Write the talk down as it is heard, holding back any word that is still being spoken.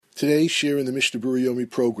Today's share in the Mishnah Berurah Yomi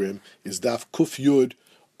program is Daf Kuf Yud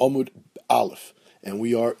Amud Aleph, and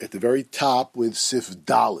we are at the very top with Sif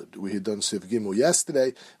Daled. We had done Sif Gimel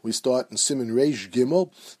yesterday. We start in Siman Reish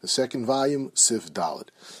Gimel, the second volume, Sif Daled.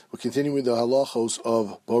 We're continuing with the halachos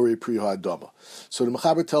of Borei Pri Ha'adama. So the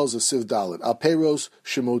Mechaber tells us Sif Daled, Al Peiros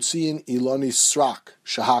Shemotziin Iloni Srak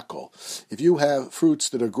Shahakol. If you have fruits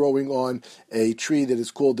that are growing on a tree that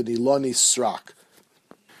is called an Iloni Srak,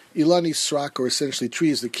 Ilani Srak are essentially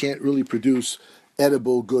trees that can't really produce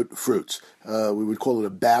edible good fruits. We would call it a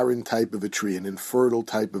barren type of a tree, an infertile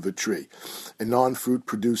type of a tree, a non-fruit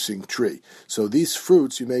producing tree. So these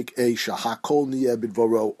fruits, you make a shahakol niyeh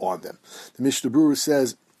bidvaro on them. The Mishnah Berurah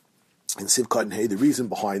says in Sivkat and Hay, the reason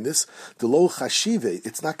behind this, the lo chashive,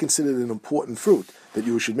 it's not considered an important fruit that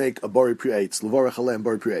you should make a Borei Pri Eitz, levarach alem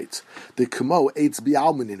Borei Pri Eitz. The kamo eitz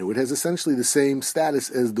bi'almaninu, it has essentially the same status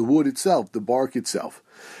as the wood itself, the bark itself.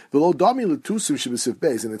 And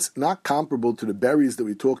it's not comparable to the berries that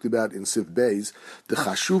we talked about in Sif Beis, the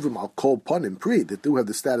chashuvim al kol panim pri, that do have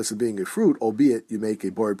the status of being a fruit, albeit you make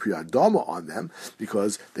a Borei Pri Adama on them,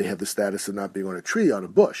 because they have the status of not being on a tree, on a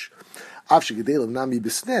bush. Even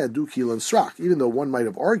though one might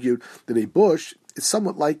have argued that a bush is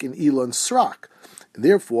somewhat like an Ilan Srak, and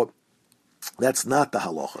therefore that's not the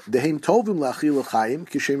halacha.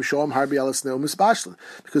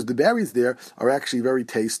 Because the berries there are actually very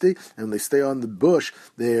tasty, and when they stay on the bush,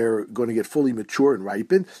 they're going to get fully mature and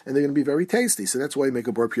ripened, and they're going to be very tasty. So that's why you make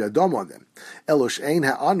a Borei Pri Adama on them. The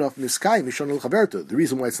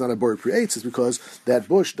reason why it's not a Borei Pri Eitz is because that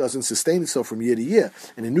bush doesn't sustain itself from year to year,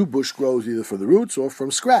 and a new bush grows either from the roots or from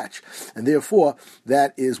scratch, and therefore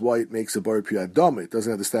that is why it makes a Borei Pri Adama. It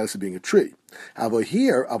doesn't have the status of being a tree.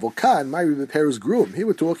 Here, avokan, Myri Beperes Grum. Here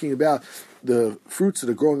we're talking about the fruits that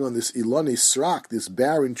are growing on this Ilani Srak, this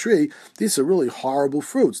barren tree. These are really horrible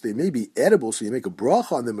fruits. They may be edible, so you make a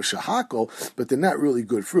bracha on them, a shahakol, but they're not really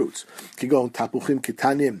good fruits. Kigon tapuchim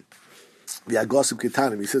ketanim. He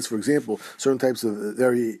says, for example, certain types of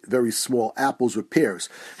very, very small apples or pears,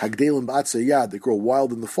 hagdelim b'atzayad, they grow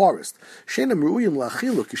wild in the forest. They're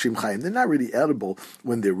not really edible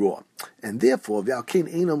when they're raw, and therefore they're not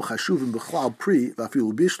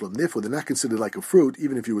considered like a fruit,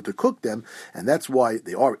 even if you were to cook them, and that's why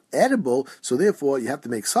they are edible. So therefore, you have to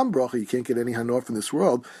make some bracha. You can't get any hanor from this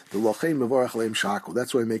world. That's why I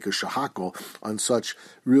make a shahakol on such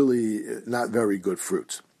really not very good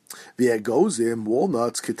fruits. The agozim,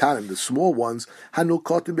 walnuts, ketanim, the small ones, hanul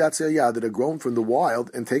kotim b'atzayah, that are grown from the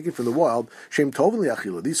wild and taken from the wild, shem tovin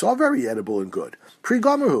li'achila. These are very edible and good. Pri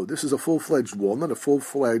gomerhu, this is a full-fledged walnut, a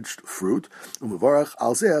full-fledged fruit. Umevarach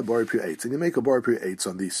al zeh Borei Pri Eitz, and you make a Borei Pri Eitz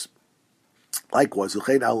on these. Likewise,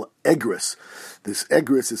 al egris. This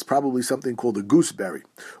egris is probably something called a gooseberry.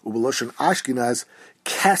 Ubeloshan Ashkenaz,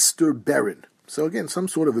 castor berin. So again, some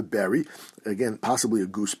sort of a berry, again, possibly a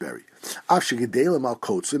gooseberry.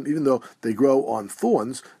 Even though they grow on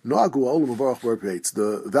thorns,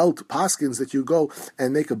 the velt paskins that you go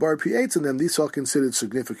and make a Borei Pri Eitz in them, these are considered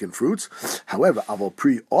significant fruits. However, but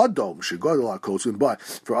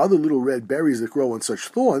for other little red berries that grow on such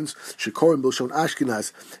thorns, shekorim bilshon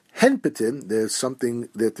Ashkenaz, henpetin, there's something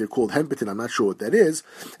that they're called henpetin, I'm not sure what that is,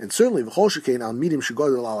 and certainly and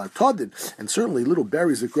certainly little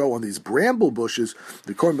berries that grow on these bramble bushes,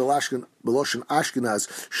 the korm beloshin Ashkenaz,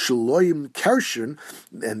 shaloim kershin,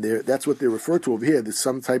 and that's what they refer to over here. There's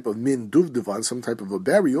some type of min duvdevan, some type of a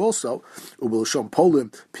berry also, ubelshon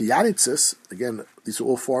polim pianitzis, again, these are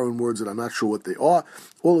all foreign words that I'm not sure what they are.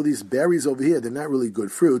 All of these berries over here, they're not really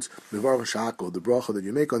good fruits. The bracha that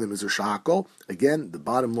you make on them is a shahakol. Again, the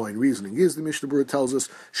bottom line reasoning is, the Mishnah Berurah tells us,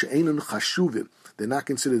 she'einun chashuvim. They're not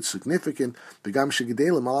considered significant. And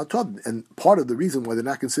part of the reason why they're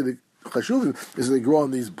not considered chashuvim is they grow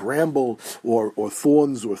on these bramble or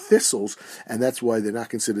thorns or thistles, and that's why they're not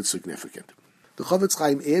considered significant. The Chavetz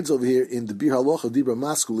Chaim adds over here in the Bir Halacha Dibra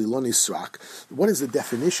Maskul Ilani Srak. What is the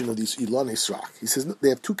definition of these Ilani Srak? He says they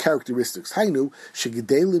have two characteristics. Hainu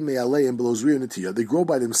shegedelim me'aleim belozrir netiyah. They grow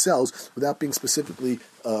by themselves without being specifically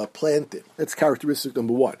planted. That's characteristic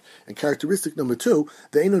number one. And characteristic number two,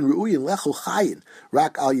 de'enon ru'uyin lechol chayin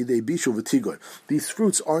rak al yedei bishu v'tigon. These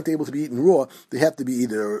fruits aren't able to be eaten raw. They have to be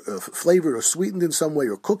either flavored or sweetened in some way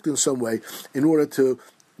or cooked in some way in order to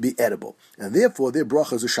be edible, and therefore their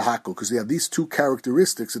bracha is a shahakol because they have these two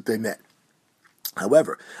characteristics that they met.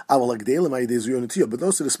 However, but those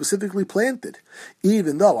that are specifically planted,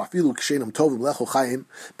 even though but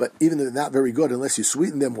even though they're not very good unless you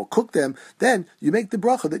sweeten them or cook them, then you make the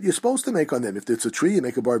bracha that you're supposed to make on them. If it's a tree, you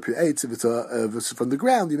make a Borei Pri Eitz. If it's from the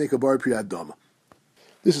ground, you make a Borei Pri Adama.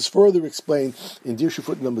 This is further explained in Dirshu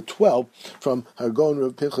foot number 12 from Hargon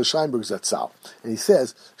Rav Pinchas Scheinberg Zatzal. And he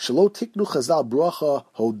says, Shalo tiknu chazal bracha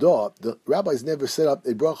hodah. The rabbis never set up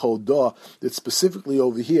a bracha hodah that's specifically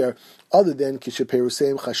over here, other than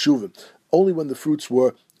kishaperuseim chashuvim. Only when the fruits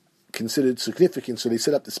were considered significant, so they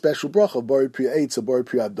set up the special bracha of bari priya eitz or bari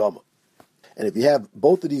priya adama. And if you have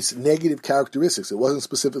both of these negative characteristics, it wasn't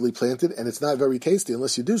specifically planted, and it's not very tasty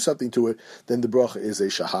unless you do something to it, then the bracha is a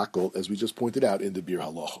shahakol, as we just pointed out in the Bir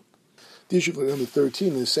Halacha. The issue for number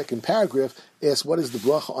 13 in the second paragraph asks, what is the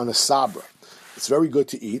bracha on a sabra? It's very good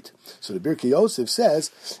to eat. So the Birkei Yosef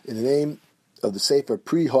says, in the name of the Sefer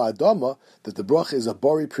Pri Ha'adama, that the bracha is a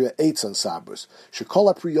bari priya eitz on sabras.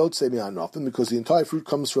 Shekola pri yotze mi'anofim, because the entire fruit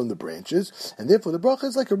comes from the branches, and therefore the bracha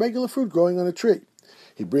is like a regular fruit growing on a tree.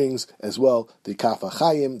 He brings as well the Kaf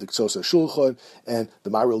HaChaim, the Ksos HaShulchan, and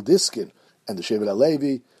the Maril Diskin, and the Shevet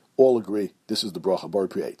HaLevi, all agree this is the bracha bari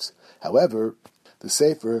priya eitz. However, the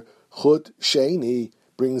Sefer Chut Sheini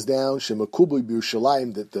brings down Shemakubui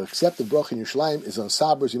B'Yerushalayim, that the accepted bracha in Yerushalayim is on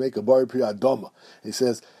sabras, you make a bari priya adama. He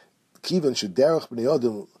says, Kivan shederach b'nei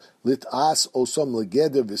adam litas osam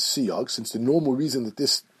legeder v'siyag, since the normal reason that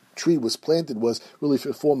this tree was planted was really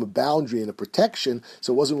to form a boundary and a protection,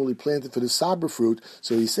 so it wasn't really planted for the sabra fruit.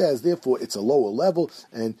 So he says, therefore, it's a lower level,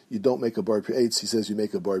 and you don't make a bari priya eitz. He says you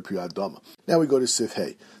make a bari priya adama. Now we go to Sif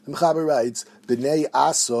Hey. The Mechaber writes, b'nei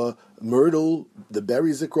asa, myrtle, the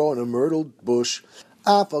berries that grow on a myrtle bush,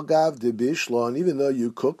 afagav de bishlon, even though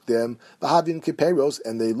you cook them, v'havin kiperos,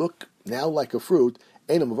 and they look now like a fruit,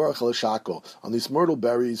 on these myrtle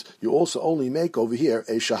berries, you also only make over here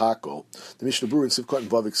a shahako. The Mishnah Berurah in Sivkot and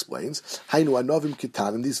Vav explains, Hainu anovim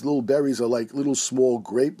kitanim, these little berries are like little small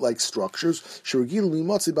grape-like structures,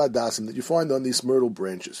 that you find on these myrtle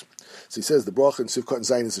branches. So he says the bracha in Sivkot and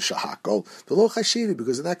Zayin is a shahako, the lo chashivi,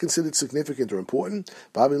 because they're not considered significant or important,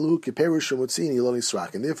 and therefore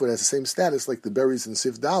it has the same status like the berries in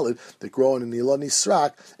Siv Dalid that grow in the Ilani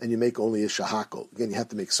Srak, and you make only a shahako. Again, you have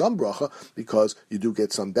to make some bracha because you do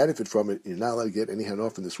get some benefit from it. You're not allowed to get any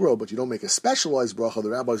hanof in this world, but you don't make a specialized bracha. The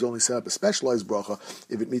rabbis only set up a specialized bracha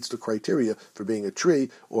if it meets the criteria for being a tree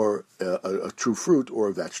or a true fruit or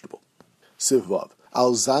a vegetable. Sivvav.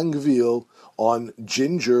 Al zangvil, on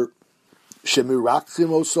ginger, that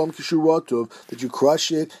you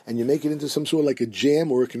crush it and you make it into some sort of like a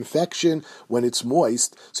jam or a confection when it's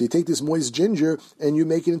moist. So you take this moist ginger and you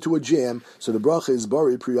make it into a jam. So the bracha is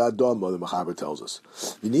bari priya adama, the Mechaber tells us.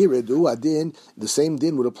 The same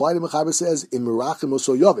din would apply to Mechaber says,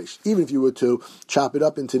 even if you were to chop it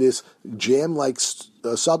up into this jam-like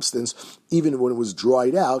substance, even when it was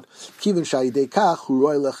dried out,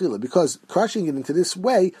 because crushing it into this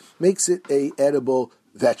way makes it a edible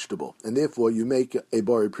vegetable, and therefore you make a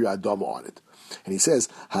bari priya adama on it. And he says,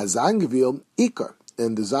 hazangavil ikar,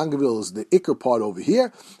 and the zangavil is the ikar part over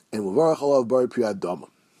here, and uvarach alav bari priya adama.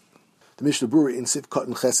 The Mishnah Berurah in Sivkot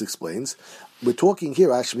and Ches explains, we're talking here,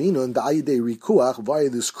 Ashmina, and the Ayidei Rikuach, via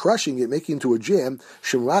this crushing it, making into a jam,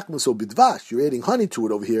 Shemrakmaso Bidvash, you're adding honey to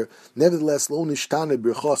it over here, nevertheless, Lo Nishtane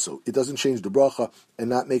Birchoso, it doesn't change the bracha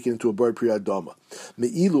and not make it into a bari priya adama.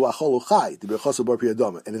 Me'ilu Acholo Chai, the Birchoso bari priya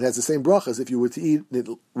adama, and it has the same bracha as if you were to eat it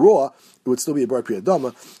raw, it would still be a bari priya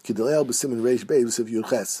adama, Kidalel B'Simin Reish Beis Sif Yud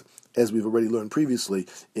Ches, as we've already learned previously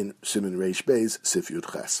in Simin Reish Beis Sif Yud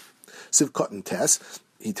Ches. Sivkot and Tes,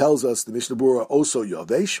 he tells us the Mishnah Berurah also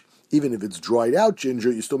Yavesh, even if it's dried out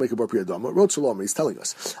ginger, you still make a bari priya adama. Rot Shalom, he's telling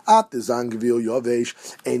us, at the zangavil Yavesh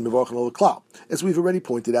ein mevarchen al klal. As we've already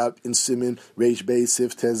pointed out in Simin Reish Beis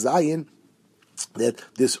Sif Tes Zayin, that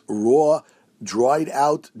this raw, dried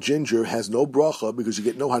out ginger has no bracha because you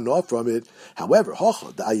get no hana from it. However,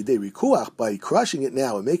 by crushing it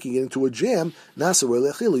now and making it into a jam,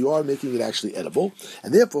 you are making it actually edible,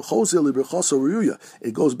 and therefore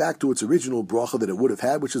it goes back to its original bracha that it would have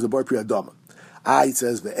had, which is a bari priya adama. It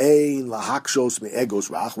says ve'ein lahakshos me'egos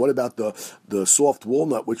rach. What about the soft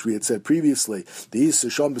walnut, which we had said previously? The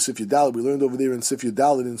Yisasham b'Sif Yudalid, we learned over there in Sif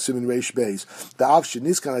Yudalid in Simin Reish Beis. The av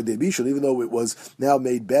sheniskan adebishul, even though it was now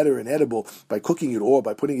made better and edible by cooking it or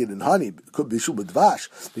by putting it in honey, bishul b'dvash.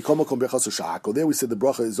 There we said the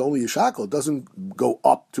bracha is only a shakel; it doesn't go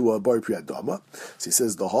up to a bari priya adama. So he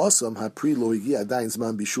says the hasam hapri lo higi adayin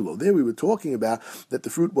zman bishulo. There we were talking about that the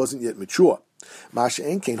fruit wasn't yet mature. Here, we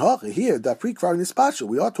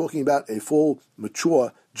are talking about a full,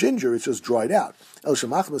 mature ginger, it's just dried out.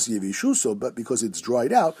 But because it's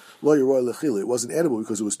dried out, it wasn't edible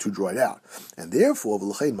because it was too dried out. And therefore,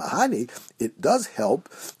 it does help,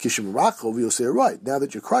 right, now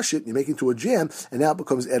that you crush it, you make it into a jam, and now it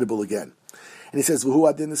becomes edible again. And he says,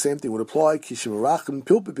 then the same thing would apply, if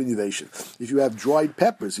you have dried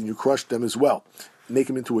peppers and you crush them as well. make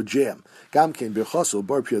them into a jam. Gam ken birchaso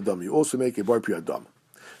bar priyadam. You also make a bar priyadam.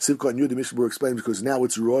 Sivkot Yud, the Mishnah explains, because now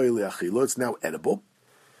it's royal achilo, it's now edible.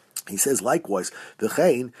 He says likewise, the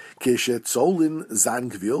chayin kishetzolin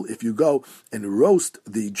zangvil. If you go and roast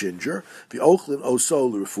the ginger, the ochlin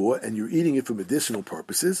osol refuah, and you're eating it for medicinal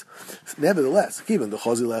purposes, nevertheless, even the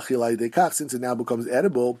chazil achilai dekach, since it now becomes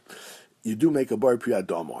edible, you do make a bar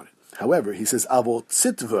priyadam on it. However, he says avol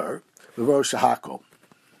tzitver v'vor shahako.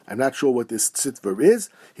 I'm not sure what this tzitver is.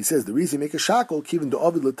 He says the reason you make a shakol, kivin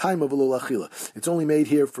do'avid l'taim of achila. It's only made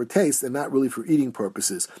here for taste and not really for eating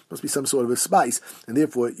purposes. It must be some sort of a spice, and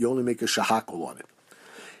therefore you only make a shahakol on it.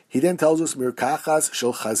 He then tells us mirkachas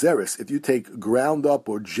shel chazeres. If you take ground up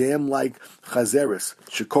or jam like chazeres,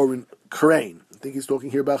 shekorin crane. I think he's talking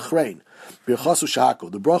here about chrein. Birchasu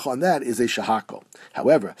shahako. The bracha on that is a shahako.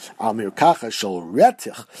 However, al mirkacha shel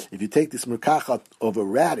retich. If you take this mirkacha of a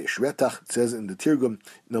radish, retach, it says in the Tirgum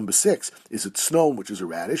number 6, is it snow, which is a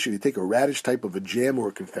radish. If you take a radish type of a jam or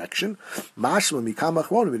a confection, mashma mikam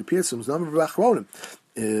achronim. It appears from number of achronim.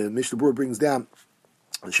 Mishnah Berurah brings down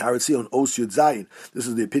Sharatzion Os Yud Zayin. This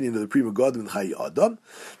is the opinion of the Prima Godim and Chayi Adam.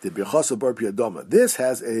 The Birchasa Bar Piyadama. This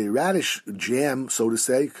has a radish jam, so to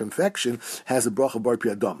say, confection, has a bracha Bar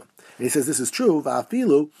Piyadama. And he says this is true.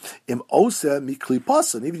 Va'afilu im osa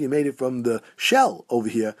miklipasan. Even you made it from the shell over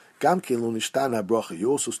here. Gamke lo nishtana bracha.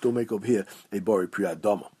 You also still make over here a Bar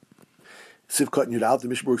Piyadama. Sivkot and Yud, the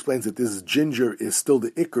Mishnah explains that this ginger is still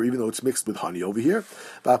the ikr, even though it's mixed with honey over here.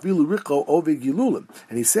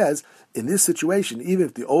 And he says, in this situation, even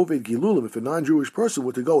if the oved gilulim, if a non-Jewish person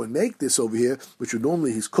were to go and make this over here, which would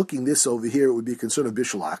normally he's cooking this over here, it would be a concern of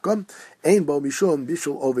bishul akam. Ein bo mishum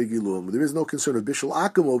bishul oved gilulim. There is no concern of bishul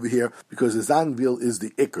akam over here because the zanvil is the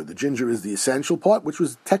ikr. The ginger is the essential part, which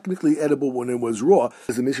was technically edible when it was raw.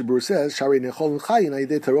 As the Mishnah Berurah says, shari nechol chayin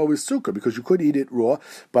ayidei taro is sukkar, because you could eat it raw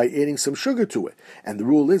by adding some sugar to it. And the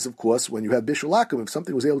rule is, of course, when you have bishul akam, if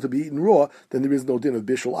something was able to be eaten raw, then there is no din of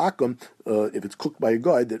bishul akam if it's cooked by a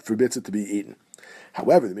guy that forbids it to be eaten.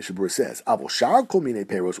 However, the Mishnah Berurah says, "Avol shar kol minei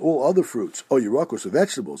peros, all other fruits, or yerakos or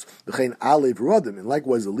vegetables, v'chein alev rodim, and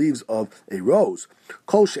likewise the leaves of a rose,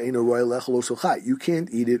 kol she'eino roya lechol osochai. You can't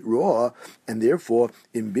eat it raw, and therefore,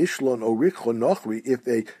 in bishlon or richon nochri, if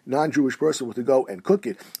a non-Jewish person were to go and cook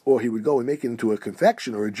it, or he would go and make it into a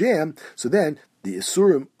confection or a jam, so then the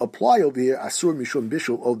Isurim apply over here, Asur Mishum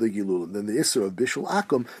Bishul of the Gilulim. Then the Isur of Bishul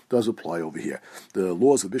Akum does apply over here. The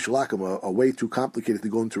laws of Bishul Akum are way too complicated to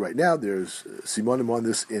go into right now. There's Simonim on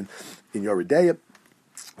this in Yoredeya.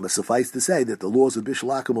 But suffice to say that the laws of Bishul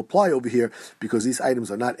Akum apply over here because these items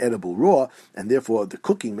are not edible raw, and therefore the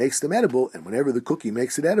cooking makes them edible, and whenever the cooking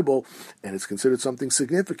makes it edible, and it's considered something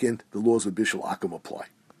significant, the laws of Bishul Akum apply.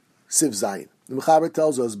 Siv Zayin. The Mechaber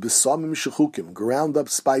tells us, Besamim shechukim, ground up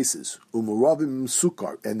spices, umuravim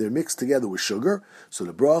sukar, and they're mixed together with sugar. So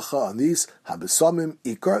the bracha on these, habesamim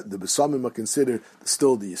ikar, the besamim are considered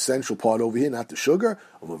still the essential part over here, not the sugar.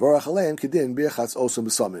 Umavarach aleim kedin birchatz osam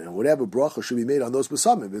besamim. And whatever bracha should be made on those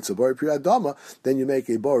besamim, if it's a bari priyadama, then you make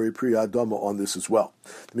a bari priyadama on this as well.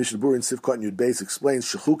 The Mishnah Berurah in Sivkot and Yud Beis explains,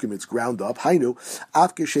 shechukim, it's ground up. Hainu,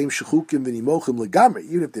 af geshem shechukim v'nimochim legamri.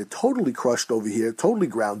 Even if they're totally crushed over here, totally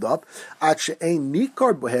ground up, ein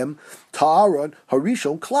nikar bohem ta'aron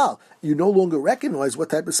harishon klal. You no longer recognize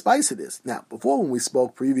what type of spice it is. Now, before when we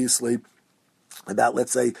spoke previously about,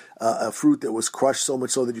 let's say, a fruit that was crushed so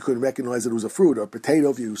much so that you couldn't recognize it was a fruit, or a potato,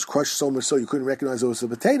 if it was crushed so much so you couldn't recognize it was a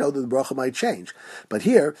potato, then the bracha might change. But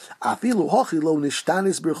here,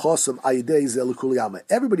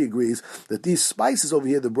 everybody agrees that these spices over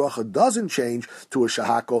here, the bracha doesn't change to a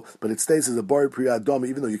shahako, but it stays as a bari priyadama,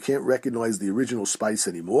 even though you can't recognize the original spice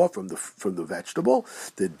anymore from the vegetable.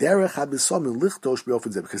 The derech habisamim lichtosh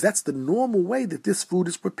be'ofen, because that's the normal way that this food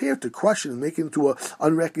is prepared, to crush it and make it into an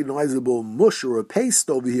unrecognizable mush or a paste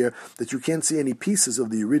over here that you can't see any pieces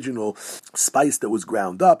of the original spice that was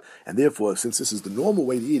ground up, and therefore, since this is the normal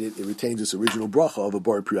way to eat it, it retains its original bracha of a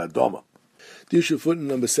bar priyadama. The issue footnote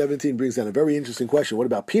number 17 brings down a very interesting question. What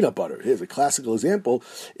about peanut butter? Here's a classical example.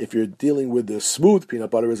 If you're dealing with the smooth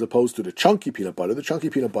peanut butter as opposed to the chunky peanut butter, the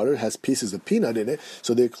chunky peanut butter has pieces of peanut in it,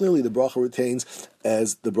 so there clearly the bracha retains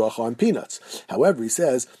as the bracha on peanuts. However, he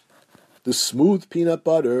says, the smooth peanut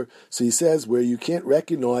butter, so he says, where you can't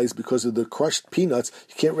recognize, because of the crushed peanuts,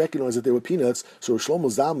 you can't recognize that they were peanuts, so Shlomo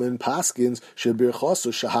Zalman paskins shebirchos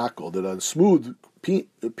or shahakol, that on smooth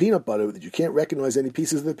peanut butter, that you can't recognize any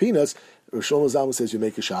pieces of the peanuts, Shlomo Zalman says you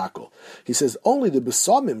make a shahakol. He says only the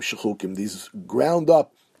besamim shechukim, these ground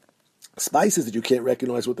up spices that you can't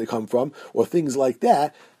recognize what they come from, or things like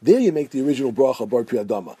that, there you make the original bracha bar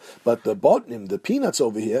priyadama. But the botnim, the peanuts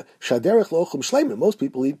over here, shaderech lochum shleimim. Most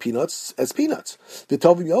people eat peanuts as peanuts. The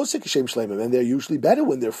tovim yosek shem shleimim, and they're usually better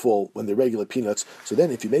when they're full, when they're regular peanuts. So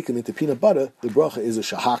then, if you make them into peanut butter, the bracha is a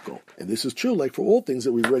shahako. And this is true, like for all things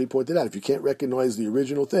that we've already pointed out. If you can't recognize the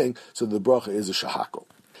original thing, so the bracha is a shahako.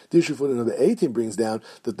 The issue for number 18 brings down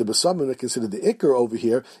that the basamim are considered the ikar over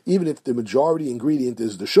here, even if the majority ingredient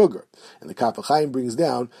is the sugar. And the Kaf HaChaim brings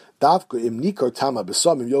down davka im nikar tama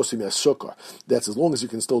basamim yosim as sukkar. That's as long as you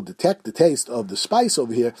can still detect the taste of the spice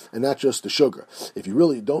over here and not just the sugar. If you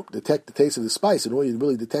really don't detect the taste of the spice and all you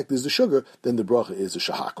really detect is the sugar, then the bracha is a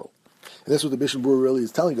shahako. And that's what the Mishnah Berurah really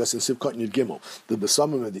is telling us in Sivkot Yud Gimel. The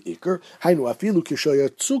besamim and the ikar. Hainu afilu kishoya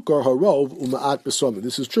tzukar harov umaat besamim.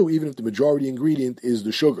 This is true even if the majority ingredient is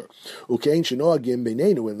the sugar. Ukein shenoagim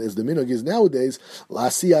beinenu, and as the minhag is nowadays,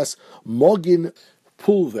 lasias mogin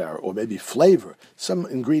pulver, or maybe flavor, some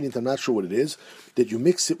ingredient, I'm not sure what it is, that you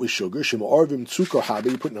mix it with sugar. Shema arvim tzukar habe,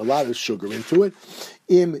 you're putting a lot of sugar into it.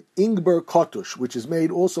 Im ingber kotush, which is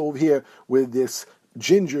made also over here with this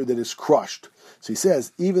ginger that is crushed. So he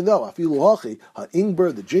says, even though afilu hachi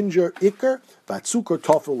ha'ingber, the ginger ikar, vatzukar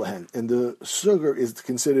tofel lehen, and the sugar is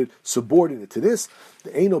considered subordinate to this,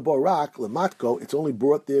 the eino barak lematko, it's only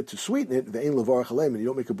brought there to sweeten it. The ein levarach alem, and you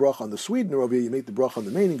don't make a bracha on the sweetener over here. You make the bracha on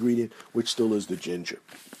the main ingredient, which still is the ginger.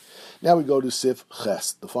 Now we go to Sif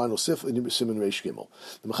Ches, the final Sif in Siman Reish Gimel.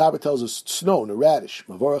 The Mechaber tells us snow and a radish,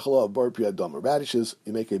 mavorach alav bar priyadama. Radishes,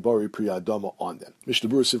 you make a bar priyadama on them. Mishnah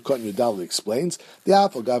Berurah Sivkot Yudal explains the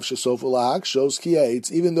apple gav shesofel lahak shows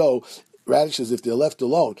kiyates, even though radishes, if they're left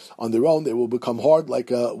alone on their own, they will become hard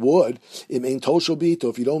like a wood. Im ein toshel bito,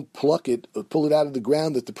 if you don't pluck it, or pull it out of the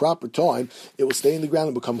ground at the proper time, it will stay in the ground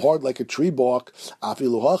and become hard like a tree bark.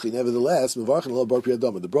 Afilu hachi, nevertheless, mevarchin alav bar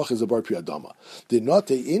priyadama. The bracha is a bar priyadama. The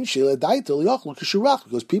note in shela daitel yachlu kishurach,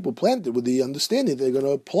 because people plant it with the understanding they're going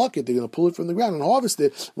to pluck it, they're going to pull it from the ground and harvest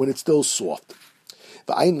it when it's still soft.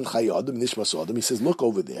 He says, look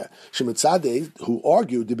over there. Who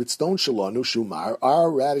argued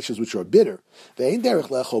our radishes which are bitter, and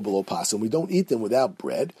we don't eat them without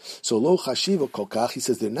bread. So lo chashiva kokach, he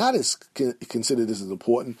says they're not as considered as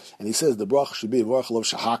important, and he says the bracha should be bracha of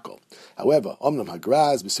shahako. However, omnam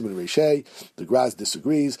hagraz b'siman reishei, the Graz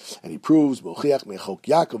disagrees, and he proves mochiach mechok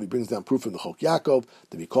Yaakov. He brings down proof from the chok Yaakov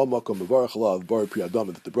that mikol makom b'varach of bar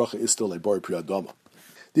priyadama, that the bracha is still a bar priyadama.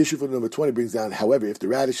 The issue for number 20 brings down, however, if the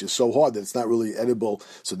radish is so hard that it's not really edible,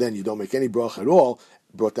 so then you don't make any bracha at all,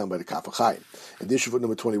 brought down by the Kaf HaChaim. And the issue for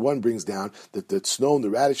number 21 brings down that the snow and the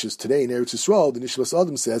radishes today in Eretz Yisrael, the Nishmas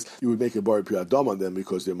Adam says, you would make a bar priyadam on them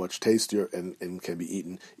because they're much tastier and can be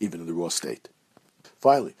eaten even in the raw state.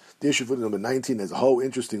 Finally, the issue for number 19 has a whole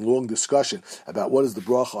interesting long discussion about what is the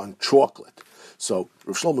bracha on chocolate. So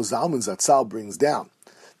Rav Shlomo Zalman Zatzal brings down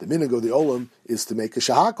the minhag of the olam is to make a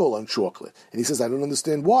shahakol on chocolate. And he says, I don't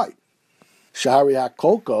understand why. Shahari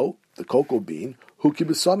cocoa, the cocoa bean, huki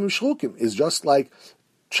b'samim shlukim, is just like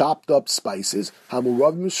chopped up spices,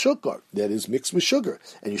 hamuravim shukar, that is mixed with sugar.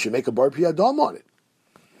 And you should make a bar priyadam on it.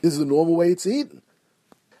 This is the normal way it's eaten.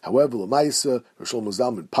 However, l'maisa, Rosh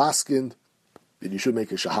Zalman paskind, then you should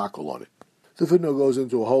make a shahakol on it. The footnote goes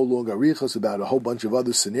into a whole long arichas about a whole bunch of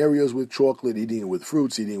other scenarios with chocolate, eating it with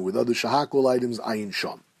fruits, eating it with other shahakol items, ayin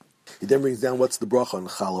sham. He then brings down what's the bracha on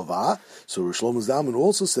Halava. So Rosh Zalman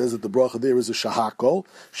also says that the bracha there is a shahakol.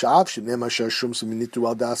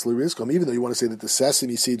 Even though you want to say that the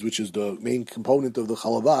sesame seeds, which is the main component of the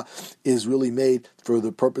Halava, is really made for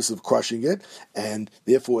the purpose of crushing it, and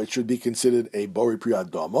therefore it should be considered a bori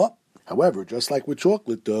priyadama. However, just like with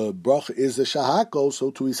chocolate, the bracha is a shahakol,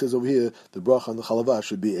 so too he says over here, the bracha on the Halava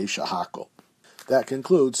should be a shahakol. That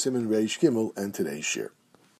concludes Siman Reish Gimel and today's shir.